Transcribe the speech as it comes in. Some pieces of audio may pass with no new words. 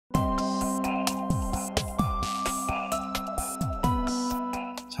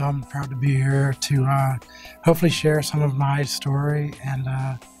So I'm proud to be here to hopefully share some of my story and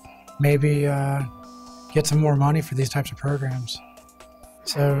maybe get some more money for these types of programs.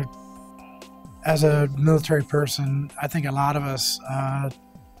 So as a military person, I think a lot of us,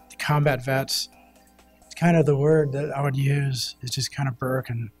 combat vets, it's kind of the word that I would use is just kind of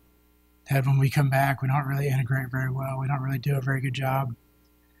broken. That when we come back, we don't really integrate very well. We don't really do a very good job.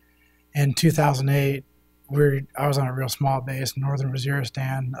 In 2008, I was on a real small base in northern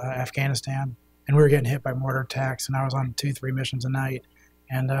Waziristan, Afghanistan, and we were getting hit by mortar attacks, and I was on 2-3 missions a night.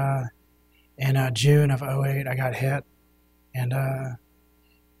 And in June of '08, I got hit and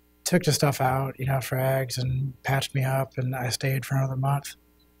took the stuff out, frags, and patched me up, and I stayed for another month.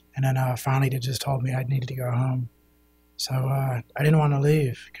 And then finally they just told me I needed to go home. So I didn't want to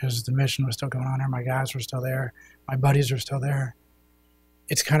leave because the mission was still going on there. My guys were still there. My buddies were still there.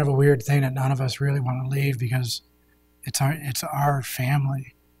 It's kind of a weird thing that none of us really want to leave because it's our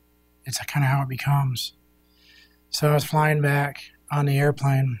family. It's kind of how it becomes. So I was flying back on the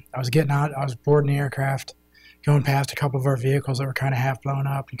airplane. I was getting out. I was boarding the aircraft, going past a couple of our vehicles that were kind of half blown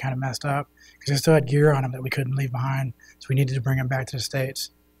up and kind of messed up because they still had gear on them that we couldn't leave behind. So we needed to bring them back to the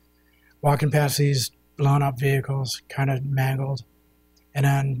States. Walking past these blown up vehicles, kind of mangled, and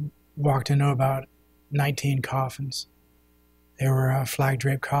then walked into about 19 coffins. They were flag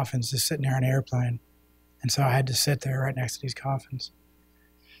draped coffins just sitting there on an airplane. And so I had to sit there right next to these coffins.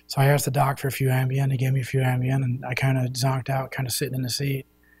 So I asked the doc for a few Ambien. He gave me a few Ambien, and I kind of zonked out, kind of sitting in the seat.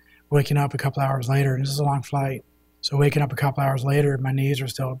 Waking up a couple hours later, and this is a long flight. So waking up a couple hours later, my knees were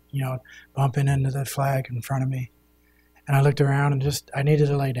still, bumping into the flag in front of me. And I looked around and I needed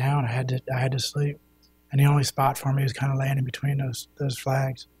to lay down. I had to sleep. And the only spot for me was kind of laying in between those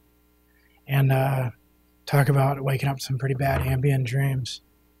flags. And talk about waking up to some pretty bad Ambien dreams.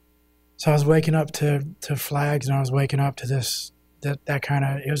 So I was waking up to flags, and I was waking up to that kind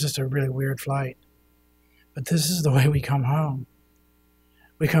of, it was just a really weird flight. But this is the way we come home.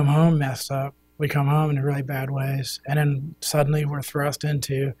 We come home messed up. We come home in really bad ways. And then suddenly we're thrust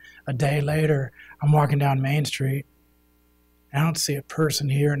into, a day later, I'm walking down Main Street. I don't see a person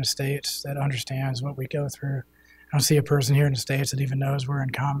here in the States that understands what we go through. I don't see a person here in the States that even knows we're in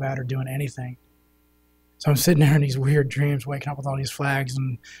combat or doing anything. So I'm sitting there in these weird dreams, waking up with all these flags,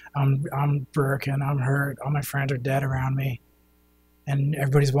 and I'm broken, I'm hurt, all my friends are dead around me. And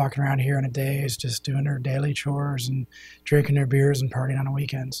everybody's walking around here in a daze, just doing their daily chores and drinking their beers and partying on the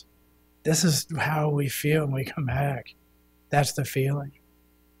weekends. This is how we feel when we come back. That's the feeling.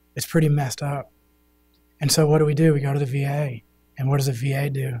 It's pretty messed up. And so what do? We go to the VA. And what does the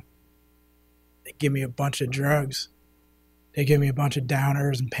VA do? They give me a bunch of drugs. They give me a bunch of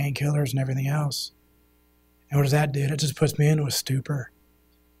downers and painkillers and everything else. And what does that do? It just puts me into a stupor.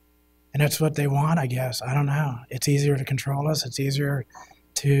 And that's what they want, I guess. I don't know. It's easier to control us. It's easier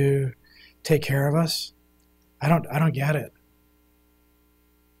to take care of us. I don't get it.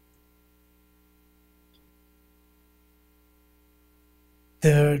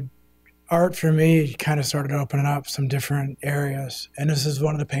 The art for me kind of started opening up some different areas. And this is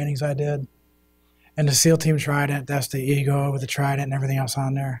one of the paintings I did. And the SEAL Team Trident, that's the ego with the trident and everything else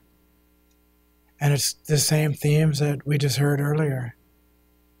on there. And it's the same themes that we just heard earlier.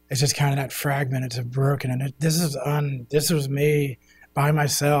 It's just kind of that fragment. It's broken. And this was me by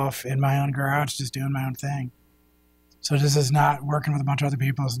myself in my own garage just doing my own thing. So this is not working with a bunch of other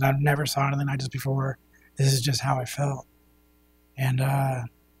people. I never saw anything like this before. This is just how I felt. And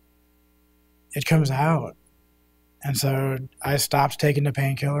it comes out. And so I stopped taking the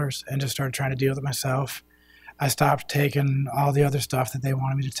painkillers and just started trying to deal with it myself. I stopped taking all the other stuff that they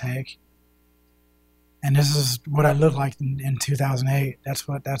wanted me to take. And this is what I looked like in 2008.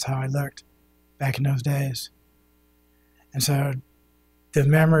 That's how I looked back in those days. And so the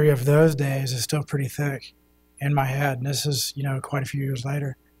memory of those days is still pretty thick in my head. And this is, quite a few years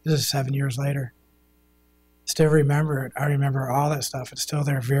later. This is 7 years later. Still remember it. I remember all that stuff. It's still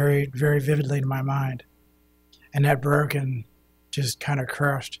there very, very vividly in my mind. And that broken just kind of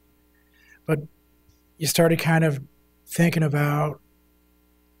crushed. But you started kind of thinking about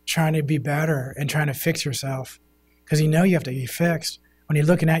trying to be better and trying to fix yourself because you have to be fixed. When you're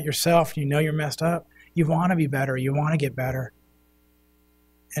looking at yourself and you're messed up, you want to be better. You want to get better.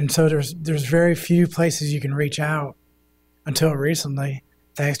 And so there's very few places you can reach out until recently,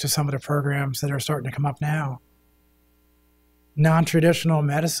 thanks to some of the programs that are starting to come up now. Non-traditional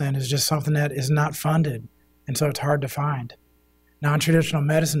medicine is just something that is not funded, and so it's hard to find. Non-traditional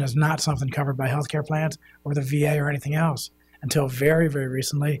medicine is not something covered by healthcare plans or the VA or anything else until very, very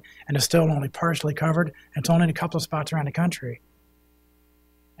recently, and is still only partially covered, and it's only in a couple of spots around the country.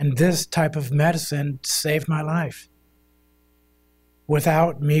 And this type of medicine saved my life.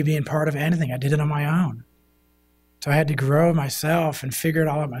 without me being part of anything. I did it on my own. So I had to grow myself and figure it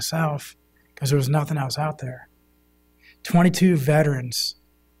all out myself because there was nothing else out there. 22 veterans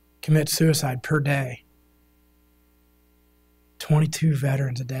commit suicide per day. 22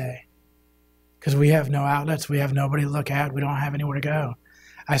 veterans a day. Because we have no outlets, we have nobody to look at, we don't have anywhere to go.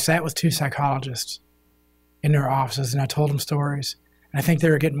 I sat with 2 psychologists in their offices and I told them stories. And I think they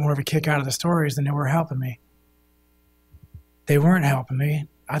were getting more of a kick out of the stories than they were helping me. They weren't helping me.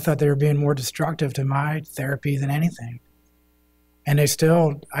 I thought they were being more destructive to my therapy than anything. And I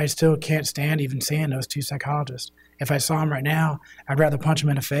still can't stand even seeing those 2 psychologists. If I saw them right now, I'd rather punch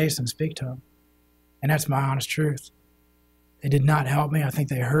them in the face than speak to them. And that's my honest truth. They did not help me. I think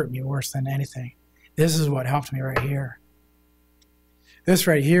they hurt me worse than anything. This is what helped me right here. This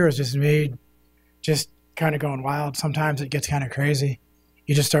right here is just me just kind of going wild. Sometimes it gets kind of crazy.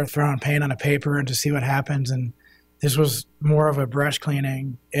 You just start throwing paint on a paper and just see what happens. And this was more of a brush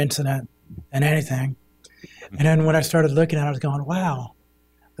cleaning incident than anything. And then when I started looking at it, I was going, wow,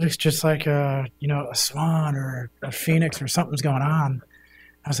 it looks just like a swan or a phoenix or something's going on.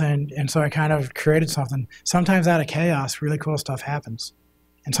 I was saying, and so I kind of created something. Sometimes out of chaos, really cool stuff happens.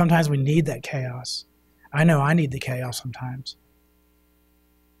 And sometimes we need that chaos. I know I need the chaos sometimes.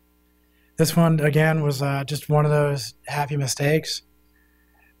 This one, again, was just one of those happy mistakes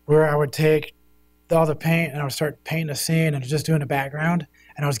where I would take all the paint and I would start painting a scene and just doing the background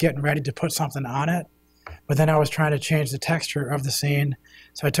and I was getting ready to put something on it. But then I was trying to change the texture of the scene.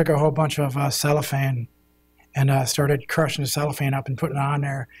 So I took a whole bunch of cellophane and started crushing the cellophane up and putting it on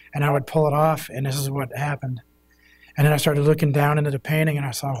there. And I would pull it off, and this is what happened. And then I started looking down into the painting, and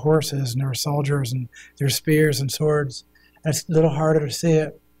I saw horses, and there were soldiers, and there were spears and swords. And it's a little harder to see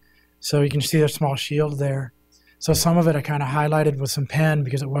it. So you can see a small shield there. So some of it I kind of highlighted with some pen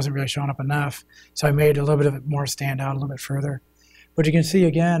because it wasn't really showing up enough. So I made a little bit of it more stand out a little bit further. But you can see,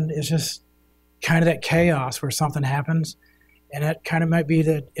 again, it's just kind of that chaos where something happens. And that kind of might be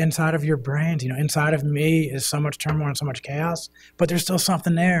the inside of your brains. Inside of me is so much turmoil and so much chaos, but there's still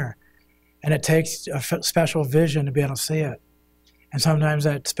something there. And it takes a special vision to be able to see it. And sometimes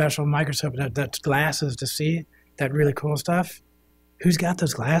that special microscope, that glasses to see that really cool stuff. Who's got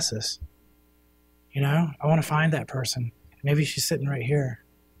those glasses? I want to find that person. Maybe she's sitting right here.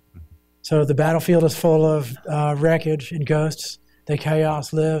 So the battlefield is full of wreckage and ghosts. The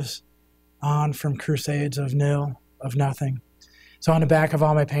chaos lives on from crusades of nil, of nothing. So on the back of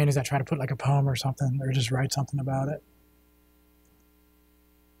all my paintings, I try to put like a poem or something, or just write something about it.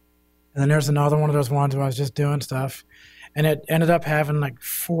 And then there's another one of those ones where I was just doing stuff, and it ended up having like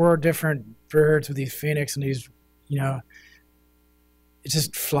 4 different birds with these phoenix and these, it's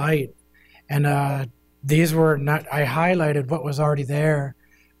just flight. And these were not, I highlighted what was already there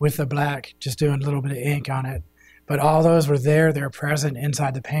with the black, just doing a little bit of ink on it. But all those were there, they're present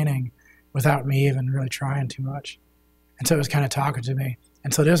inside the painting without me even really trying too much. And so it was kind of talking to me.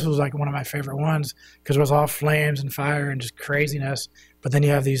 And so this was like one of my favorite ones because it was all flames and fire and just craziness. But then you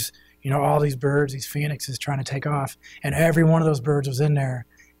have these, all these birds, these phoenixes trying to take off. And every one of those birds was in there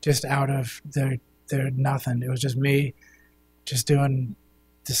just out of their nothing. It was just me just doing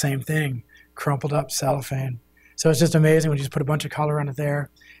the same thing, crumpled up cellophane. So it's just amazing when you just put a bunch of color on it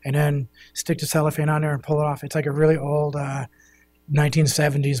there and then stick the cellophane on there and pull it off. It's like a really old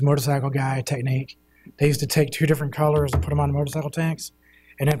 1970s motorcycle guy technique. They used to take 2 different colors and put them on motorcycle tanks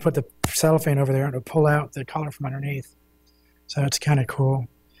and then put the cellophane over there and it would pull out the color from underneath. So it's kind of cool.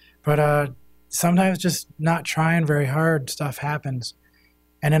 But sometimes just not trying very hard, stuff happens.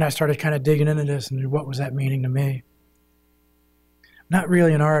 And then I started kind of digging into this and what was that meaning to me. I'm not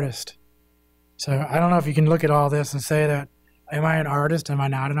really an artist. So I don't know if you can look at all this and say that, am I an artist? Am I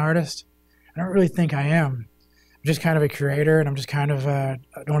not an artist? I don't really think I am. I'm just kind of a creator, and I'm just kind of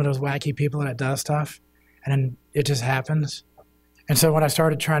one of those wacky people that does stuff, and then it just happens. And so when I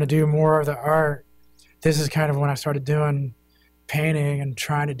started trying to do more of the art, this is kind of when I started doing painting and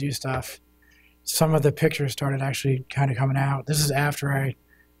trying to do stuff. Some of the pictures started actually kind of coming out. This is after I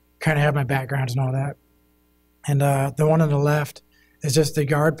kind of had my backgrounds and all that. And the one on the left is just the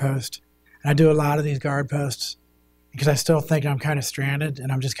guard post. And I do a lot of these guard posts because I still think I'm kind of stranded,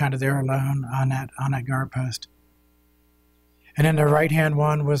 and I'm just kind of there alone on that guard post. And then the right-hand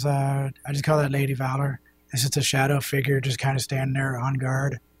one was, I just call that Lady Valor. It's just a shadow figure just kind of standing there on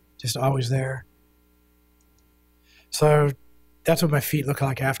guard, just always there. So that's what my feet look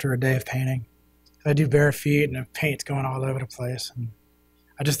like after a day of painting. I do bare feet, and the paint's going all over the place. And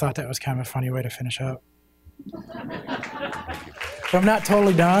I just thought that was kind of a funny way to finish up. So I'm not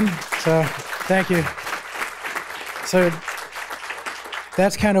totally done, so thank you. So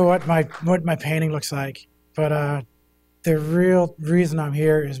that's kind of what my painting looks like. But the real reason I'm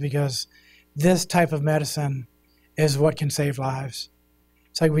here is because this type of medicine is what can save lives.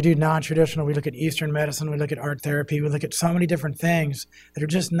 It's like we do non-traditional, we look at Eastern medicine, we look at art therapy, we look at so many different things that are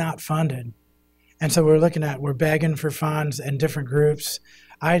just not funded. And so we're begging for funds in different groups.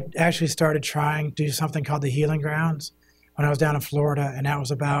 I actually started trying to do something called the Healing Grounds when I was down in Florida, and that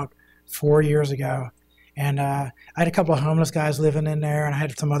was about 4 years ago. And I had a couple of homeless guys living in there, and I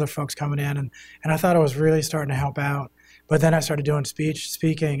had some other folks coming in, and I thought I was really starting to help out. But then I started doing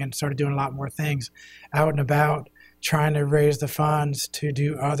speaking and started doing a lot more things out and about, trying to raise the funds to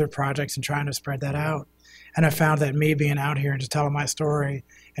do other projects and trying to spread that out. And I found that me being out here and just telling my story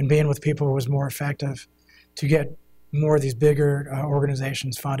and being with people was more effective to get more of these bigger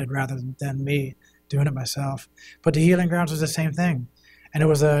organizations funded rather than me doing it myself. But the Healing Grounds was the same thing. And it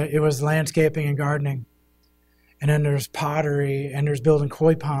was landscaping and gardening. And then there's pottery, and there's building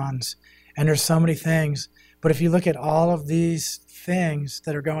koi ponds, and there's so many things. But if you look at all of these things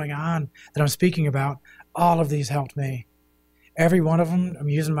that are going on that I'm speaking about, all of these helped me. Every one of them, I'm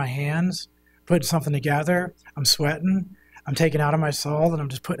using my hands, putting something together. I'm sweating. I'm taking out of my soul, and I'm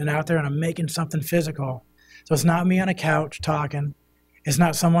just putting it out there, and I'm making something physical. So it's not me on a couch talking. It's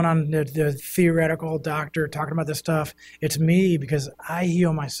not someone on the theoretical doctor talking about this stuff. It's me, because I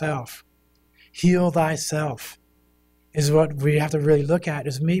heal myself. Heal thyself is what we have to really look at,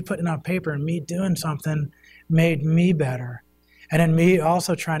 is me putting on paper and me doing something made me better. And then me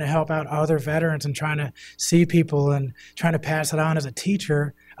also trying to help out other veterans and trying to see people and trying to pass it on as a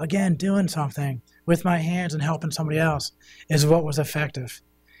teacher, again, doing something with my hands and helping somebody else is what was effective.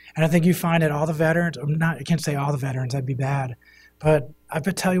 And I think you find that all the veterans, I can't say all the veterans, that'd be bad, but I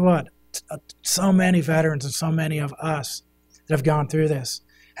could tell you what, so many veterans and so many of us that have gone through this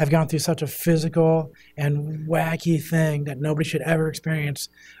have gone through such a physical and wacky thing that nobody should ever experience.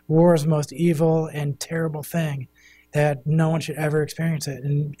 War is the most evil and terrible thing that no one should ever experience it.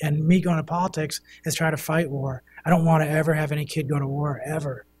 And me going to politics is trying to fight war. I don't want to ever have any kid go to war,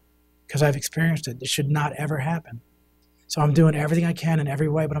 ever, because I've experienced it. It should not ever happen. So I'm doing everything I can in every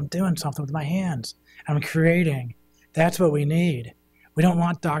way, but I'm doing something with my hands. I'm creating. That's what we need. We don't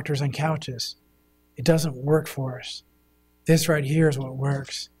want doctors on couches. It doesn't work for us. This right here is what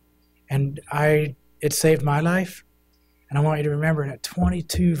works. And it saved my life. And I want you to remember that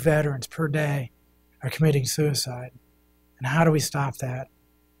 22 veterans per day are committing suicide. And how do we stop that?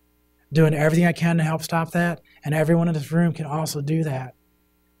 Doing everything I can to help stop that. And everyone in this room can also do that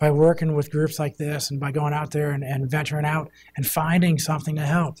by working with groups like this and by going out there and venturing out and finding something to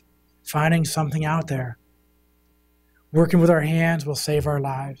help, finding something out there. Working with our hands will save our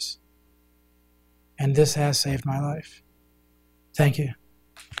lives. And this has saved my life. Thank you.